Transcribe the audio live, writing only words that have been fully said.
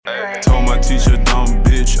Told my teacher, dumb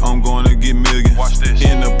bitch, I'm gonna get millions. Watch this.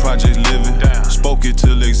 In the project living, Damn. spoke it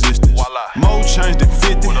till existence. Voila. More change than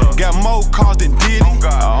 50, got more cars than Diddy. Oh,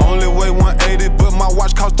 God. I only weigh 180, but my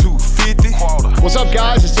watch cost 250. What's up,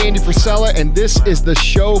 guys? It's Andy Frisella, and this is the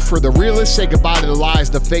show for the realists. Say goodbye to the lies,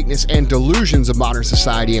 the fakeness, and delusions of modern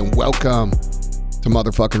society, and welcome to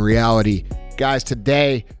motherfucking reality. Guys,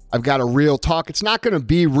 today I've got a real talk. It's not going to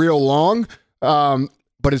be real long,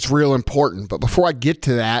 but it's real important. But before I get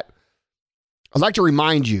to that, I'd like to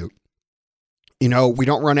remind you, we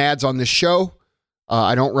don't run ads on this show.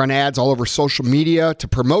 I don't run ads all over social media to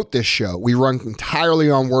promote this show. We run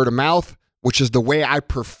entirely on word of mouth, which is the way I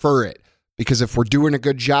prefer it. Because if we're doing a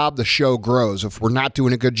good job, the show grows. If we're not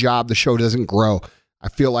doing a good job, the show doesn't grow. I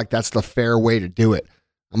feel like that's the fair way to do it.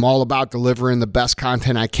 I'm all about delivering the best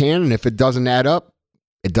content I can, and if it doesn't add up,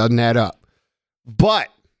 it doesn't add up. But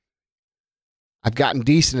I've gotten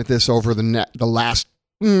decent at this over the last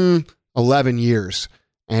 11 years,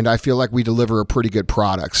 and I feel like we deliver a pretty good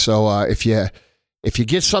product. So if you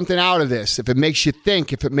get something out of this, if it makes you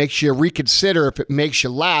think, if it makes you reconsider, if it makes you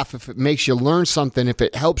laugh, if it makes you learn something, if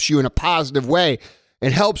it helps you in a positive way,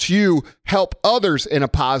 it helps you help others in a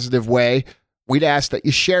positive way, we'd ask that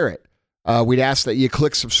you share it. We'd ask that you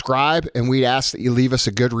click subscribe, and we'd ask that you leave us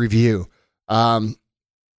a good review. And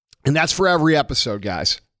that's for every episode,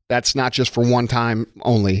 guys. That's not just for one time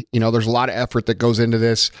only. There's a lot of effort that goes into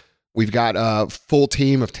this. We've got a full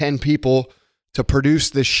team of 10 people to produce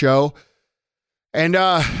this show. And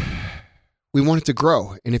we want it to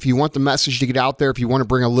grow. And if you want the message to get out there, if you want to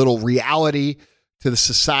bring a little reality to the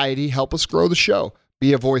society, help us grow the show.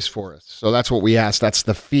 Be a voice for us. So that's what we ask. That's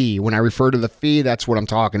the fee. When I refer to the fee, that's what I'm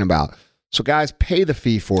talking about. So guys, pay the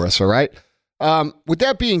fee for us, all right? With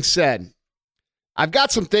that being said, I've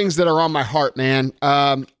got some things that are on my heart, man.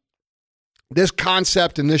 This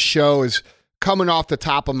concept in this show is coming off the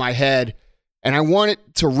top of my head, and I want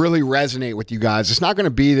it to really resonate with you guys. It's not going to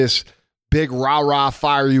be this big rah-rah,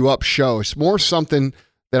 fire you up show. It's more something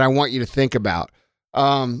that I want you to think about.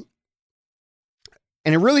 And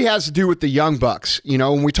it really has to do with the young bucks.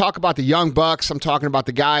 When we talk about the young bucks, I'm talking about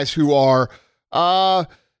the guys who are, more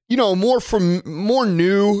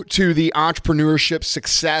new to the entrepreneurship,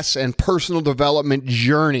 success, and personal development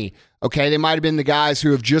journey. Okay, they might have been the guys who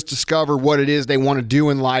have just discovered what it is they want to do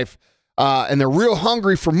in life, and they're real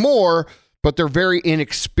hungry for more, but they're very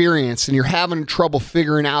inexperienced, and you're having trouble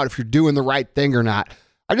figuring out if you're doing the right thing or not.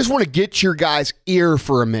 I just want to get your guys' ear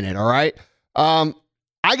for a minute, all right?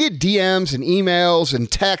 I get DMs and emails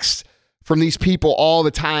and texts from these people all the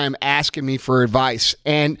time asking me for advice,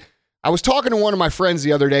 and I was talking to one of my friends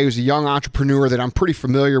the other day who's a young entrepreneur that I'm pretty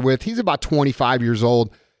familiar with. He's about 25 years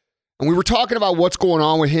old. And we were talking about what's going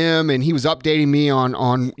on with him, and he was updating me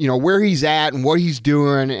on where he's at and what he's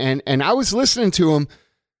doing. And I was listening to him,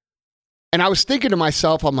 and I was thinking to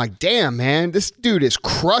myself, I'm like, damn, man, this dude is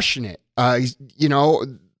crushing it.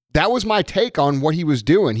 That was my take on what he was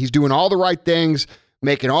doing. He's doing all the right things,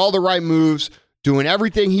 making all the right moves, doing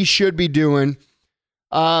everything he should be doing.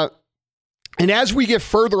 And as we get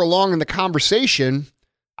further along in the conversation,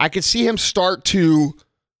 I could see him start to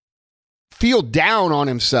feel down on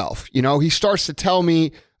himself. He starts to tell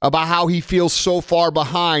me about how he feels so far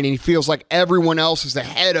behind, and he feels like everyone else is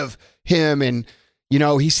ahead of him. And,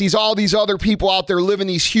 he sees all these other people out there living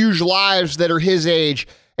these huge lives that are his age,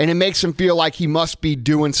 and it makes him feel like he must be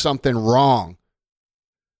doing something wrong.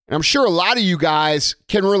 And I'm sure a lot of you guys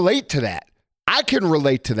can relate to that. I can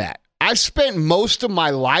relate to that. I spent most of my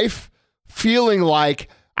life feeling like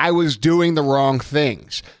I was doing the wrong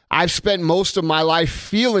things. I've spent most of my life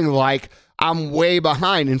feeling like I'm way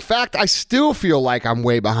behind. In fact, I still feel like I'm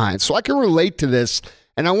way behind. So I can relate to this,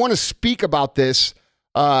 and I want to speak about this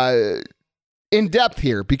in depth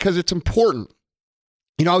here because it's important.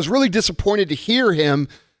 I was really disappointed to hear him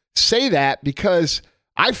say that because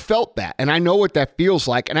I felt that, and I know what that feels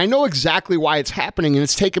like, and I know exactly why it's happening, and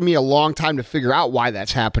it's taken me a long time to figure out why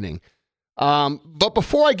that's happening. But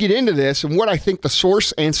before I get into this and what I think the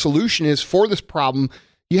source and solution is for this problem,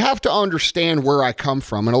 you have to understand where I come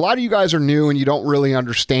from. And a lot of you guys are new and you don't really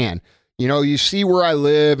understand. You see where I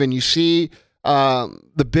live, and you see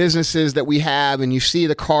the businesses that we have, and you see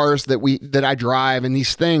the cars that I drive and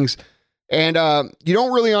these things. And you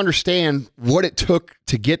don't really understand what it took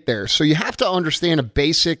to get there. So you have to understand a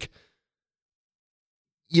basic,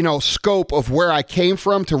 scope of where I came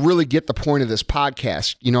from to really get the point of this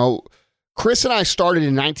podcast. Chris and I started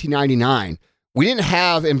in 1999. We didn't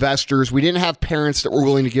have investors. We didn't have parents that were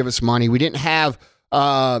willing to give us money. We didn't have,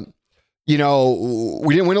 we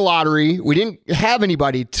didn't win a lottery. We didn't have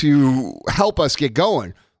anybody to help us get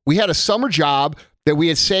going. We had a summer job that we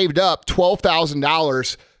had saved up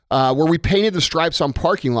 $12,000 where we painted the stripes on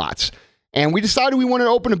parking lots. And we decided we wanted to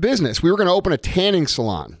open a business. We were going to open a tanning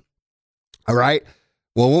salon. All right.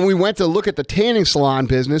 Well, when we went to look at the tanning salon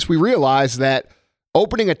business, we realized that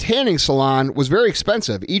opening a tanning salon was very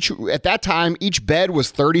expensive. At that time, each bed was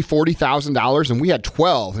 $30,000, $40,000, and we had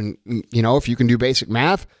 12. And, if you can do basic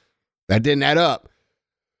math, that didn't add up.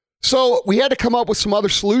 So we had to come up with some other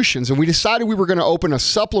solutions, and we decided we were going to open a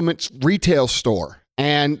supplement retail store.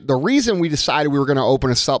 And the reason we decided we were going to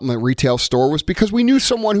open a supplement retail store was because we knew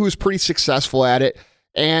someone who was pretty successful at it.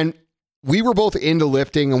 And we were both into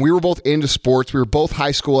lifting and we were both into sports. We were both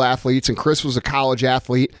high school athletes, and Chris was a college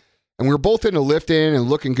athlete. And we were both into lifting and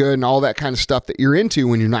looking good and all that kind of stuff that you're into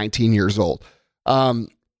when you're 19 years old.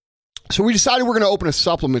 So we decided we're going to open a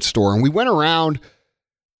supplement store. And we went around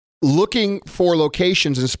looking for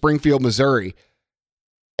locations in Springfield, Missouri.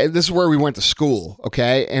 And this is where we went to school,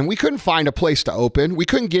 okay? And we couldn't find a place to open. We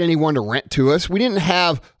couldn't get anyone to rent to us. We didn't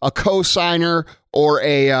have a co-signer or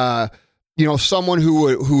a, someone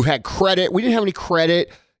who had credit. We didn't have any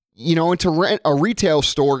credit, and to rent a retail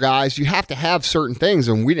store, guys, you have to have certain things,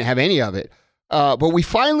 and we didn't have any of it. But we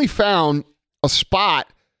finally found a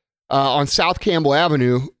spot on South Campbell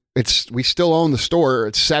Avenue. We still own the store.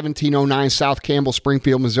 It's 1709 South Campbell,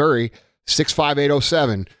 Springfield, Missouri,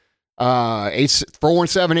 65807.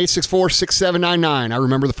 417-864-6799. I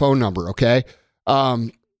remember the phone number, okay?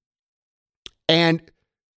 And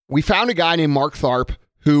we found a guy named Mark Tharp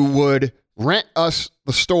who would rent us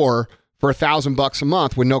the store for $1,000 a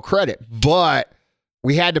month with no credit. But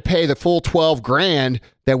we had to pay the full $12,000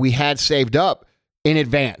 that we had saved up in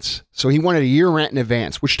advance. So he wanted a year rent in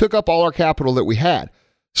advance, which took up all our capital that we had.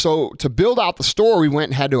 So to build out the store, we went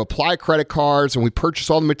and had to apply credit cards, and we purchased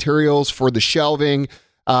all the materials for the shelving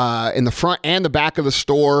in the front and the back of the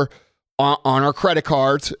store on our credit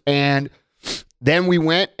cards. And then we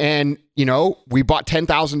went and, we bought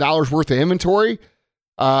 $10,000 worth of inventory.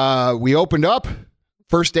 We opened up.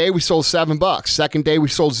 First day, we sold $7. Second day, we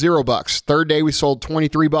sold $0. Third day, we sold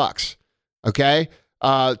 $23. Okay.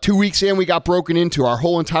 2 weeks in, we got broken into. Our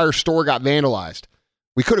whole entire store got vandalized.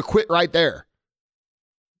 We could have quit right there.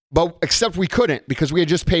 But except we couldn't, because we had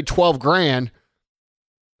just paid $12,000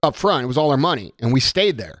 up front. It was all our money, and we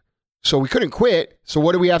stayed there. So we couldn't quit. So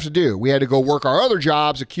what did we have to do? We had to go work our other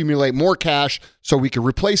jobs, accumulate more cash so we could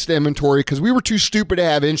replace the inventory, because we were too stupid to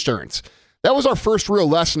have insurance. That was our first real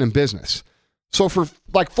lesson in business. So for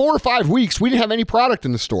like 4 or 5 weeks, we didn't have any product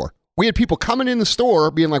in the store. We had people coming in the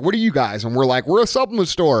store being like, "What are you guys?" And we're like, "We're a supplement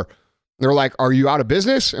store." They're like, "Are you out of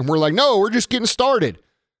business?" And we're like, "No, we're just getting started."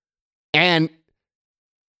 And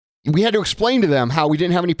we had to explain to them how we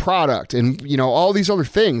didn't have any product and, all these other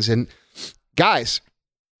things. And guys,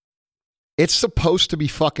 it's supposed to be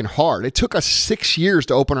fucking hard. It took us 6 years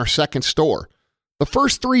to open our second store. The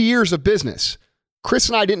first 3 years of business, Chris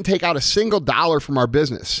and I didn't take out a single dollar from our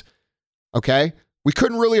business. Okay. We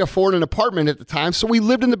couldn't really afford an apartment at the time, so we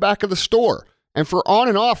lived in the back of the store. And for on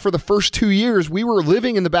and off for the first 2 years, we were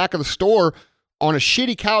living in the back of the store on a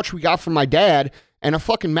shitty couch we got from my dad and a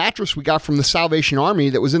fucking mattress we got from the Salvation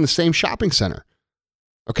Army that was in the same shopping center.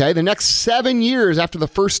 Okay. The next 7 years after the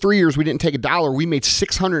first 3 years, we didn't take a dollar. We made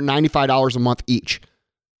 $695 a month each.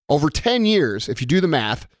 Over 10 years, if you do the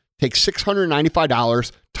math, take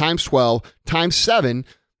 $695 times 12 times 7,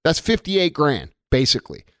 that's $58,000,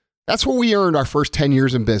 basically. That's what we earned our first 10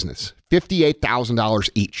 years in business, $58,000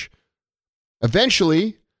 each.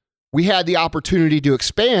 Eventually, we had the opportunity to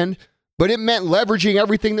expand, but it meant leveraging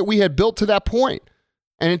everything that we had built to that point.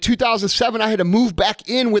 And in 2007, I had to move back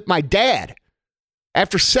in with my dad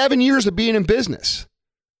after 7 years of being in business.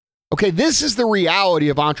 Okay, this is the reality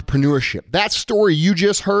of entrepreneurship. That story you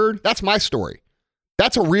just heard, that's my story.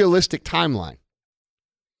 That's a realistic timeline.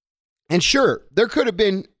 And sure, there could have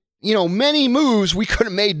been, many moves we could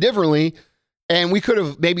have made differently, and we could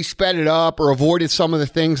have maybe sped it up or avoided some of the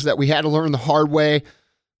things that we had to learn the hard way.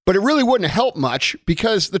 But it really wouldn't have helped much,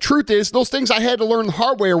 because the truth is those things I had to learn the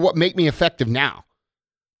hard way are what make me effective now.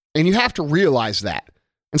 And you have to realize that.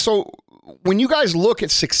 And so when you guys look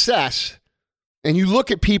at success and you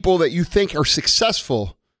look at people that you think are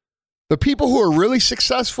successful, the people who are really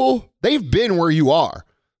successful, they've been where you are.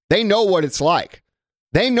 They know what it's like.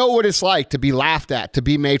 They know what it's like to be laughed at, to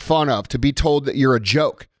be made fun of, to be told that you're a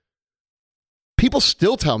joke. People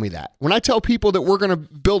still tell me that. When I tell people that we're going to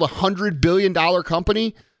build a $100 billion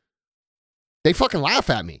company, they fucking laugh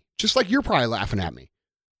at me, just like you're probably laughing at me.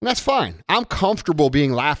 And that's fine. I'm comfortable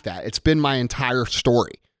being laughed at. It's been my entire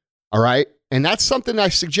story. All right. And that's something I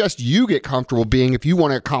suggest you get comfortable being if you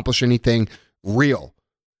want to accomplish anything real.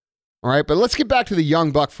 All right. But let's get back to the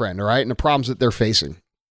young buck friend. All right. And the problems that they're facing.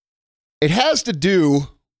 It has to do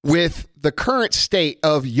with the current state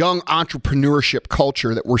of young entrepreneurship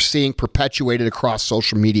culture that we're seeing perpetuated across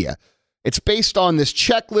social media. It's based on this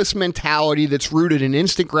checklist mentality that's rooted in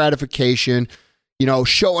instant gratification,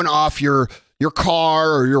 showing off your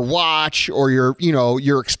car or your watch or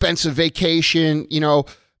your expensive vacation,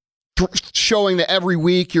 showing that every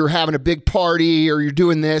week you're having a big party or you're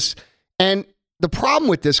doing this. And the problem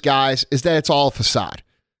with this, guys, is that it's all a facade.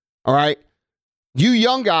 All right. You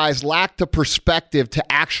young guys lack the perspective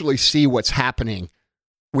to actually see what's happening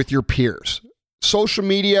with your peers. Social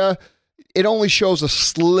media, it only shows a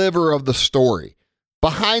sliver of the story.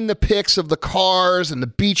 Behind the pics of the cars and the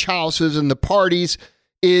beach houses and the parties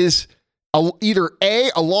is either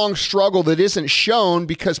a long struggle that isn't shown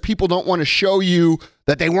because people don't want to show you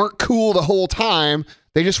that they weren't cool the whole time.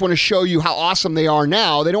 They just want to show you how awesome they are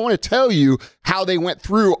now. They don't want to tell you how they went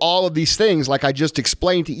through all of these things like I just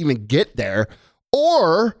explained to even get there.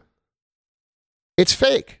 Or it's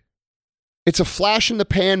fake. It's a flash in the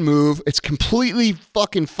pan move. It's completely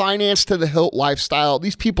fucking financed to the hilt lifestyle.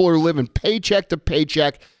 These people are living paycheck to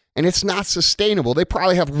paycheck, and it's not sustainable. They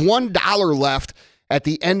probably have $1 left at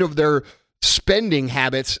the end of their spending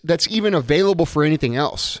habits that's even available for anything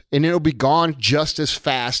else, and it'll be gone just as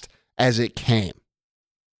fast as it came.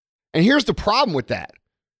 And here's the problem with that.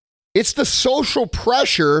 It's the social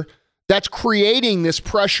pressure that's creating this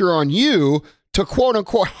pressure on you to quote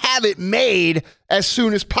unquote have it made as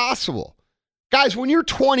soon as possible. Guys, when you're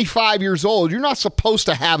 25 years old, you're not supposed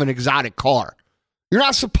to have an exotic car. You're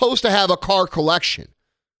not supposed to have a car collection,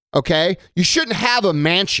 okay? You shouldn't have a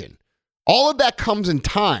mansion. All of that comes in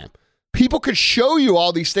time. People could show you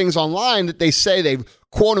all these things online that they say they've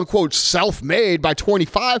quote unquote self-made by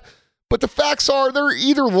 25, but the facts are they're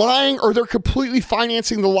either lying or they're completely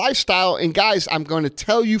financing the lifestyle. And guys, I'm going to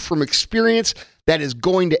tell you from experience that is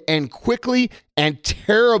going to end quickly and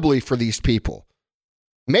terribly for these people.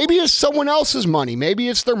 Maybe it's someone else's money. Maybe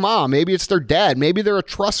it's their mom. Maybe it's their dad. Maybe they're a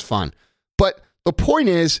trust fund. But the point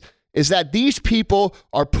is that these people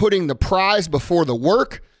are putting the prize before the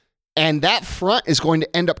work, and that front is going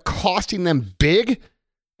to end up costing them big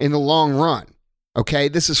in the long run. Okay?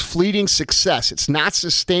 This is fleeting success. It's not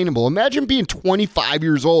sustainable. Imagine being 25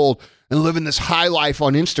 years old and living this high life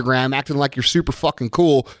on Instagram, acting like you're super fucking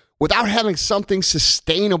cool without having something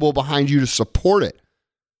sustainable behind you to support it.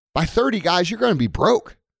 By 30, guys, you're going to be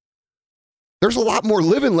broke. There's a lot more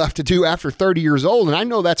living left to do after 30 years old, and I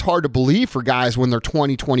know that's hard to believe for guys when they're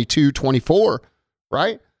 20, 22, 24,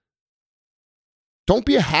 right? Don't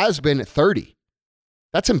be a has-been at 30.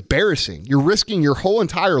 That's embarrassing. You're risking your whole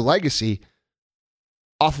entire legacy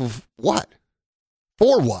off of what?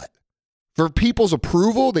 For what? For people's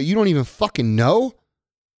approval that you don't even fucking know?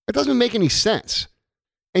 It doesn't make any sense.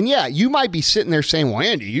 And yeah, you might be sitting there saying, well,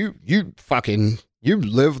 Andy, you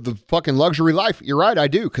live the fucking luxury life. You're right, I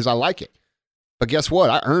do, because I like it. But guess what?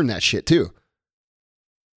 I earned that shit too.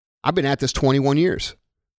 I've been at this 21 years.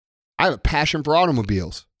 I have a passion for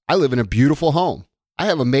automobiles. I live in a beautiful home. I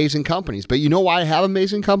have amazing companies. But you know why I have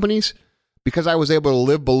amazing companies? Because I was able to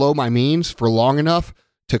live below my means for long enough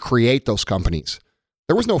to create those companies.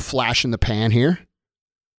 There was no flash in the pan here.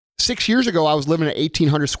 6 years ago, I was living in an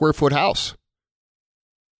 1,800 square foot house.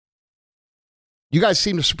 You guys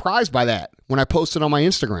seem surprised by that when I posted on my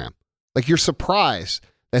Instagram. Like, you're surprised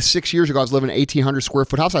that 6 years ago I was living in an 1,800 square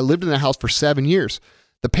foot house. I lived in that house for 7 years.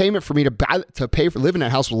 The payment for me to pay for living in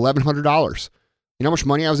that house was $1,100. You know how much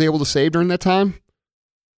money I was able to save during that time?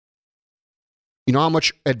 You know how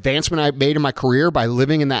much advancement I made in my career by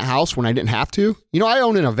living in that house when I didn't have to? You know, I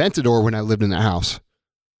owned an Aventador when I lived in that house.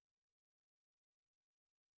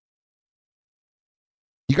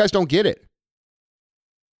 You guys don't get it.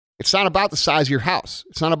 It's not about the size of your house.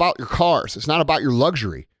 It's not about your cars. It's not about your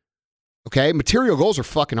luxury. Okay? Material goals are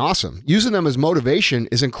fucking awesome. Using them as motivation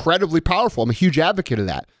is incredibly powerful. I'm a huge advocate of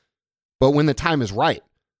that. But when the time is right,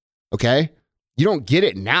 okay? You don't get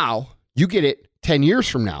it now. You get it 10 years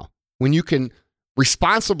from now when you can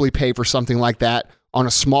responsibly pay for something like that on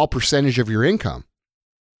a small percentage of your income.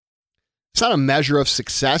 It's not a measure of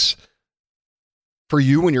success for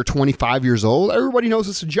you when you're 25 years old. Everybody knows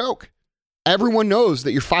it's a joke. Everyone knows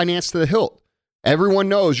that you're financed to the hilt. Everyone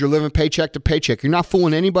knows you're living paycheck to paycheck. You're not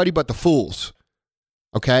fooling anybody but the fools.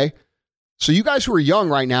 Okay? So you guys who are young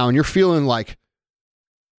right now and you're feeling like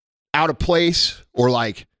out of place or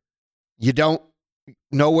like you don't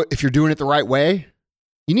know if you're doing it the right way,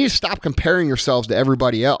 you need to stop comparing yourselves to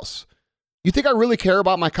everybody else. You think I really care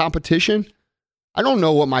about my competition? I don't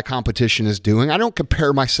know what my competition is doing. I don't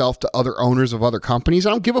compare myself to other owners of other companies. I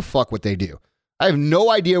don't give a fuck what they do. I have no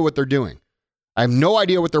idea what they're doing. I have no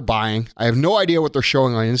idea what they're buying. I have no idea what they're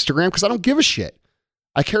showing on Instagram because I don't give a shit.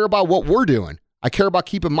 I care about what we're doing. I care about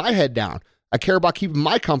keeping my head down. I care about keeping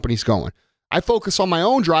my companies going. I focus on my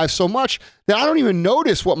own drive so much that I don't even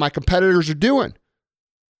notice what my competitors are doing.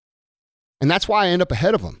 And that's why I end up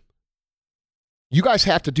ahead of them. You guys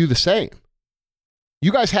have to do the same.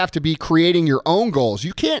 You guys have to be creating your own goals.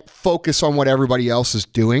 You can't focus on what everybody else is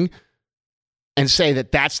doing and say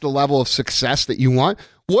that that's the level of success that you want.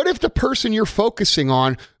 What if the person you're focusing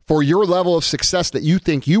on for your level of success that you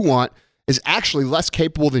think you want is actually less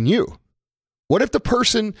capable than you? What if the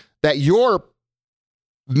person that you're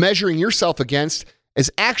measuring yourself against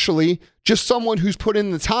is actually just someone who's put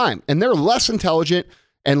in the time and they're less intelligent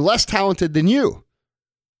and less talented than you?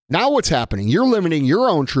 Now what's happening? You're limiting your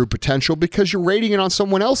own true potential because you're rating it on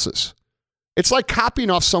someone else's. It's like copying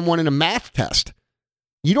off someone in a math test.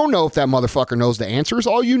 You don't know if that motherfucker knows the answers.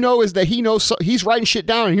 All you know is that he knows he's writing shit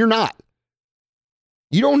down and you're not.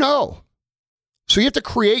 You don't know. So you have to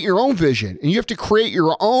create your own vision and you have to create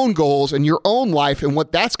your own goals and your own life and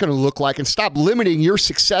what that's going to look like, and stop limiting your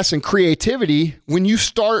success and creativity when you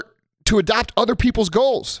start to adopt other people's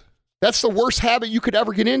goals. That's the worst habit you could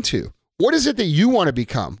ever get into. What is it that you want to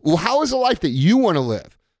become? Well, how is the life that you want to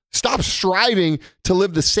live? Stop striving to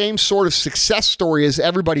live the same sort of success story as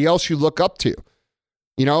everybody else you look up to.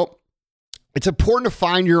 You know, it's important to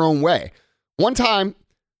find your own way. One time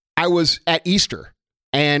I was at Easter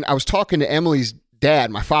and I was talking to Emily's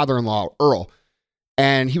dad, my father-in-law, Earl,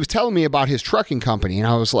 and he was telling me about his trucking company. And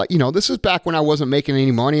I was like, you know, this is back when I wasn't making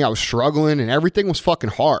any money. I was struggling and everything was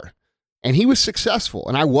fucking hard. And he was successful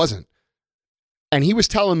and I wasn't. And he was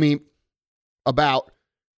telling me about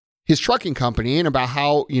his trucking company and about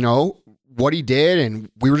how, you know, what he did.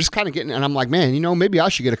 And we were just kind of getting, and I'm like, man, you know, maybe I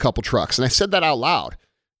should get a couple trucks. And I said that out loud.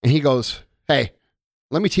 And he goes, hey,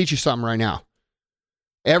 let me teach you something right now.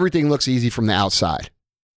 Everything looks easy from the outside.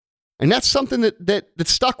 And that's something that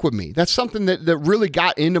stuck with me. That's something that really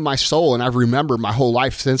got into my soul. And I've remembered my whole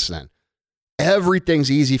life since then. Everything's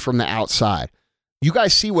easy from the outside. You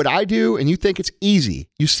guys see what I do and you think it's easy.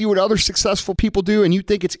 You see what other successful people do and you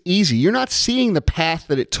think it's easy. You're not seeing the path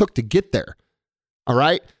that it took to get there. All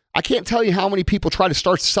right? I can't tell you how many people try to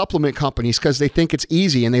start supplement companies because they think it's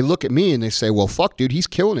easy, and they look at me and they say, well, fuck, dude, he's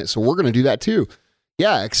killing it, so we're going to do that too.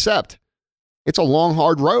 Yeah, except it's a long,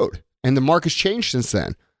 hard road, and the market's changed since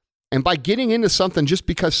then. And by getting into something just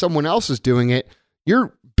because someone else is doing it,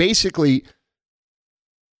 you're basically,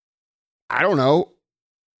 I don't know,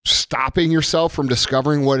 stopping yourself from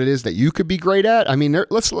discovering what it is that you could be great at. I mean,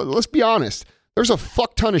 let's be honest. There's a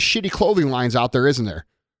fuck ton of shitty clothing lines out there, isn't there?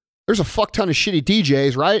 There's a fuck ton of shitty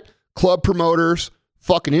DJs, right? Club promoters,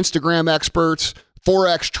 fucking Instagram experts,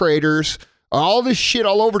 Forex traders, all this shit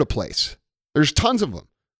all over the place. There's tons of them.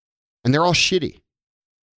 And they're all shitty.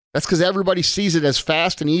 That's because everybody sees it as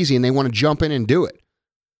fast and easy and they want to jump in and do it.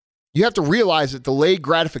 You have to realize that delayed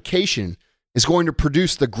gratification is going to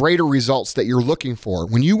produce the greater results that you're looking for.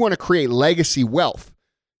 When you want to create legacy wealth,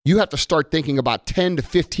 you have to start thinking about 10 to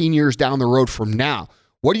 15 years down the road from now.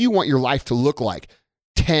 What do you want your life to look like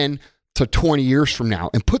 10 to 20 years from now?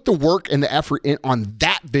 And put the work and the effort in on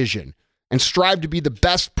that vision and strive to be the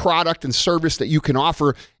best product and service that you can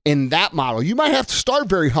offer in that model. You might have to start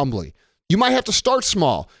very humbly. You might have to start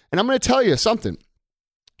small. And I'm going to tell you something.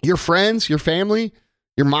 Your friends, your family,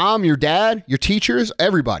 your mom, your dad, your teachers,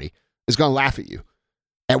 everybody is going to laugh at you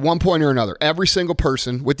at one point or another. Every single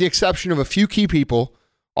person, with the exception of a few key people,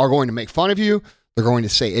 are going to make fun of you. They're going to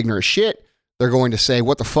say ignorant shit. They're going to say,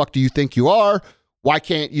 what the fuck do you think you are? Why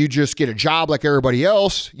can't you just get a job like everybody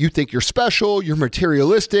else? You think you're special. You're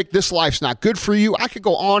materialistic. This life's not good for you. I could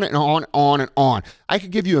go on and on and on. I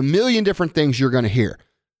could give you a million different things you're going to hear.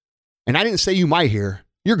 And I didn't say you might hear.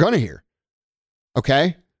 You're going to hear.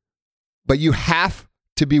 Okay? But you have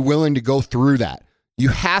to be willing to go through that. You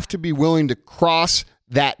have to be willing to cross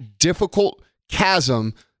that difficult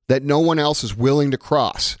chasm that no one else is willing to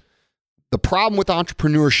cross. The problem with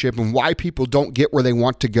entrepreneurship and why people don't get where they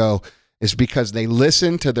want to go is because they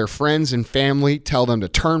listen to their friends and family tell them to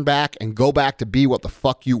turn back and go back to be what the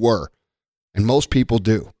fuck you were. And most people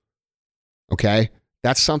do. Okay?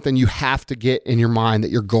 That's something you have to get in your mind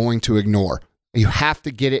that you're going to ignore. You have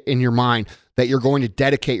to get it in your mind that you're going to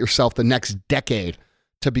dedicate yourself the next decade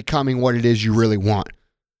to becoming what it is you really want.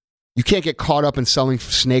 You can't get caught up in selling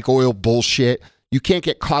snake oil bullshit. You can't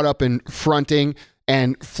get caught up in fronting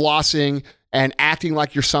and flossing and acting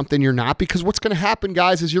like you're something you're not, because what's going to happen,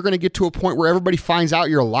 guys, is you're going to get to a point where everybody finds out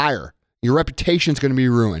you're a liar. Your reputation's going to be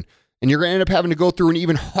ruined. And you're going to end up having to go through an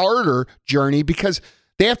even harder journey because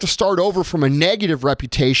they have to start over from a negative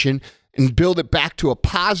reputation and build it back to a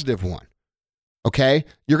positive one. Okay?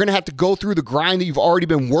 You're going to have to go through the grind that you've already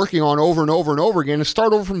been working on over and over and over again and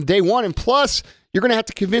start over from day one. And plus, you're going to have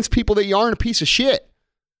to convince people that you aren't a piece of shit.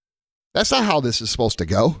 That's not how this is supposed to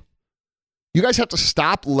go. You guys have to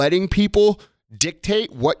stop letting people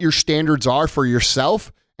dictate what your standards are for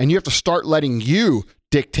yourself, and you have to start letting you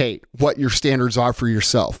dictate what your standards are for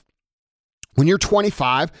yourself. When you're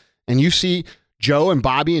 25 and you see Joe and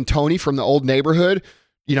Bobby and Tony from the old neighborhood,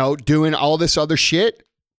 doing all this other shit,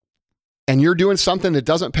 and you're doing something that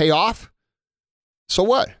doesn't pay off, so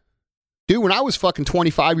what? Dude, when I was fucking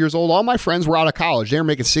 25 years old, all my friends were out of college. They were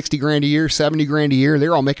making 60 grand a year, 70 grand a year. They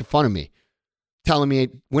were all making fun of me, telling me,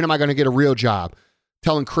 when am I going to get a real job?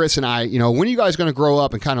 Telling Chris and I, when are you guys going to grow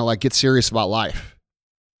up and kind of like get serious about life?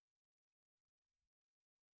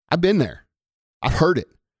 I've been there. I've heard it.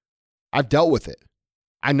 I've dealt with it.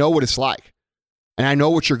 I know what it's like. And I know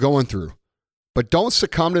what you're going through. But don't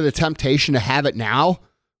succumb to the temptation to have it now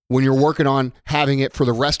when you're working on having it for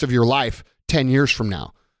the rest of your life 10 years from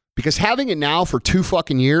now. Because having it now for 2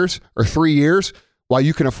 fucking years or 3 years while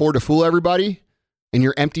you can afford to fool everybody in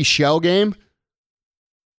your empty shell game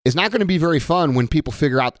is not going to be very fun when people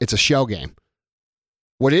figure out it's a shell game.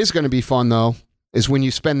 What is going to be fun, though, is when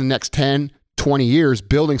you spend the next 10, 20 years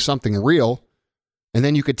building something real, and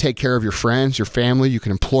then you could take care of your friends, your family, you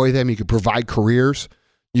can employ them, you can provide careers,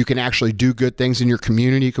 you can actually do good things in your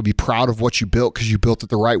community, you could be proud of what you built because you built it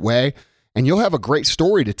the right way, and you'll have a great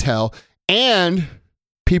story to tell, and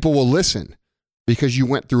people will listen because you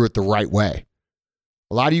went through it the right way.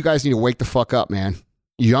 A lot of you guys need to wake the fuck up, man.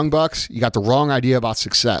 You young bucks, you got the wrong idea about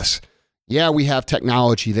success. Yeah, we have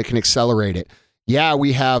technology that can accelerate it. Yeah,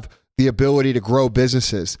 we have the ability to grow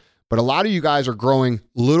businesses. But a lot of you guys are growing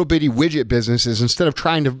little bitty widget businesses instead of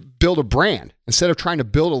trying to build a brand, instead of trying to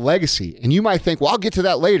build a legacy. And you might think, well, I'll get to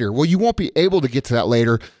that later. Well, you won't be able to get to that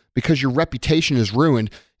later because your reputation is ruined.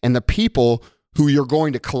 And the people who you're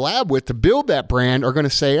going to collab with to build that brand are going to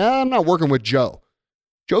say, I'm not working with Joe.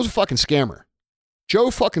 Joe's a fucking scammer. Joe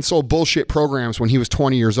fucking sold bullshit programs when he was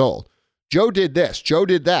 20 years old. Joe did this. Joe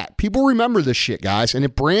did that. People remember this shit, guys, and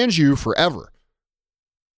it brands you forever.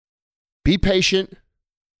 Be patient.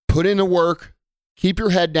 Put in the work, keep your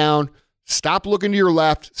head down, stop looking to your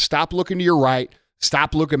left, stop looking to your right,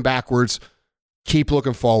 stop looking backwards, keep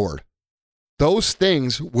looking forward. Those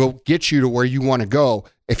things will get you to where you want to go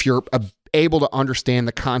if you're able to understand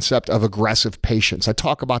the concept of aggressive patience. I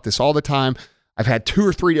talk about this all the time. I've had 2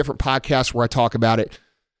 or 3 different podcasts where I talk about it.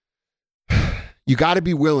 You got to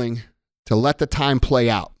be willing to let the time play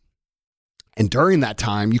out. And during that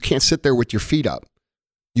time, you can't sit there with your feet up.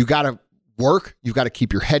 You got to work. You've got to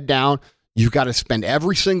keep your head down. You've got to spend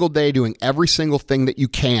every single day doing every single thing that you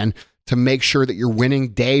can to make sure that you're winning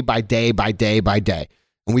day by day by day by day.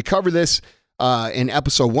 And we cover this in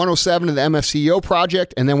episode 107 of the MFCEO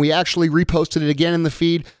Project, and then we actually reposted it again in the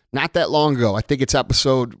feed not that long ago. I think it's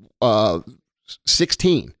episode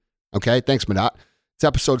 16. Okay, thanks, Madat. It's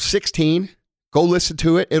episode 16. Go listen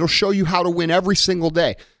to it. It'll show you how to win every single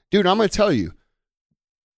day. Dude, I'm going to tell you,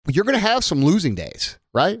 you're going to have some losing days,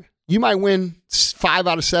 right? You might win 5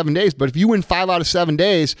 out of 7 days, but if you win 5 out of 7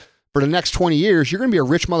 days for the next 20 years, you're going to be a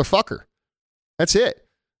rich motherfucker. That's it.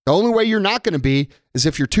 The only way you're not going to be is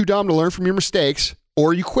if you're too dumb to learn from your mistakes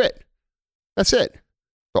or you quit. That's it.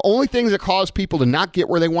 The only things that cause people to not get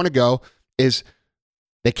where they want to go is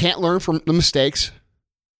they can't learn from the mistakes.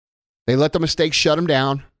 They let the mistakes shut them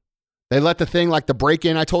down. They let the thing like the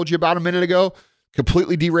break-in I told you about a minute ago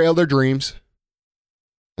completely derail their dreams,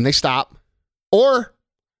 and they stop. Or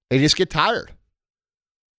they just get tired.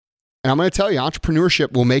 And I'm going to tell you,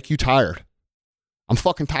 entrepreneurship will make you tired. I'm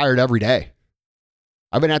fucking tired every day.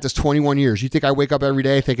 I've been at this 21 years. You think I wake up every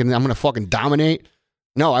day thinking I'm going to fucking dominate?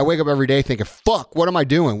 No, I wake up every day thinking, fuck, what am I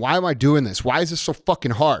doing? Why am I doing this? Why is this so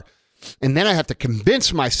fucking hard? And then I have to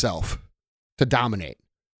convince myself to dominate.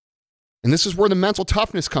 And this is where the mental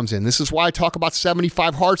toughness comes in. This is why I talk about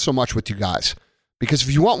 75 hard so much with you guys. Because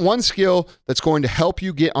if you want one skill that's going to help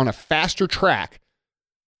you get on a faster track,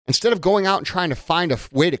 instead of going out and trying to find a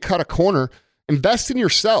way to cut a corner, invest in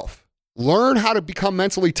yourself. Learn how to become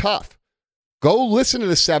mentally tough. Go listen to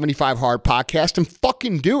the 75 Hard podcast and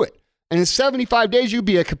fucking do it. And in 75 days, you'll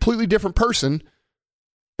be a completely different person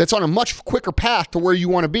that's on a much quicker path to where you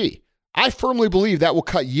want to be. I firmly believe that will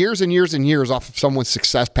cut years and years and years off of someone's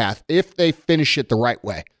success path if they finish it the right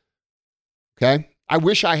way. Okay? I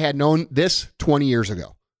wish I had known this 20 years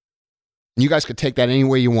ago. And you guys could take that any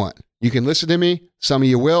way you want. You can listen to me. Some of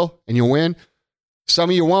you will, and you'll win. Some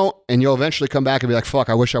of you won't, and you'll eventually come back and be like, fuck,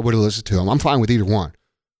 I wish I would have listened to him. I'm fine with either one.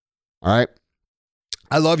 All right?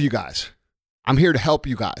 I love you guys. I'm here to help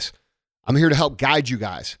you guys. I'm here to help guide you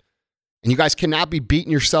guys. And you guys cannot be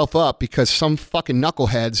beating yourself up because some fucking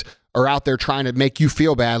knuckleheads are out there trying to make you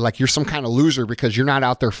feel bad like you're some kind of loser because you're not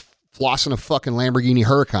out there flossing a fucking Lamborghini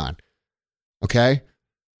Huracan. Okay?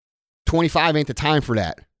 25 ain't the time for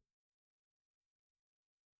that.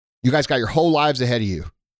 You guys got your whole lives ahead of you.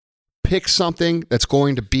 Pick something that's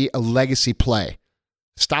going to be a legacy play.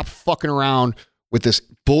 Stop fucking around with this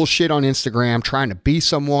bullshit on Instagram trying to be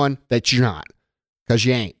someone that you're not, because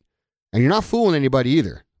you ain't. And you're not fooling anybody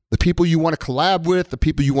either. The people you want to collab with, the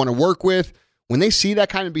people you want to work with, when they see that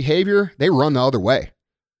kind of behavior, they run the other way.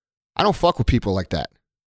 I don't fuck with people like that.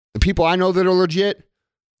 The people I know that are legit,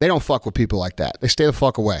 they don't fuck with people like that. They stay the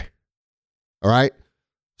fuck away. All right?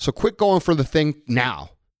 So quit going for the thing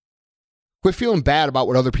now. Quit feeling bad about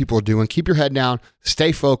what other people are doing. Keep your head down.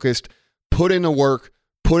 Stay focused. Put in the work.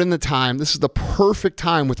 Put in the time. This is the perfect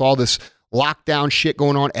time with all this lockdown shit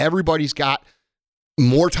going on. Everybody's got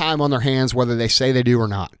more time on their hands, whether they say they do or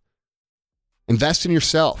not. Invest in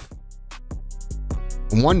yourself.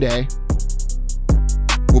 And one day,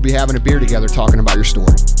 we'll be having a beer together talking about your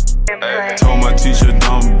story. Told my teacher,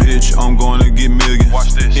 dumb bitch, I'm gonna get millions.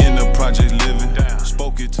 Watch this. In the project living.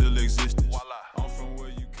 Spoke it to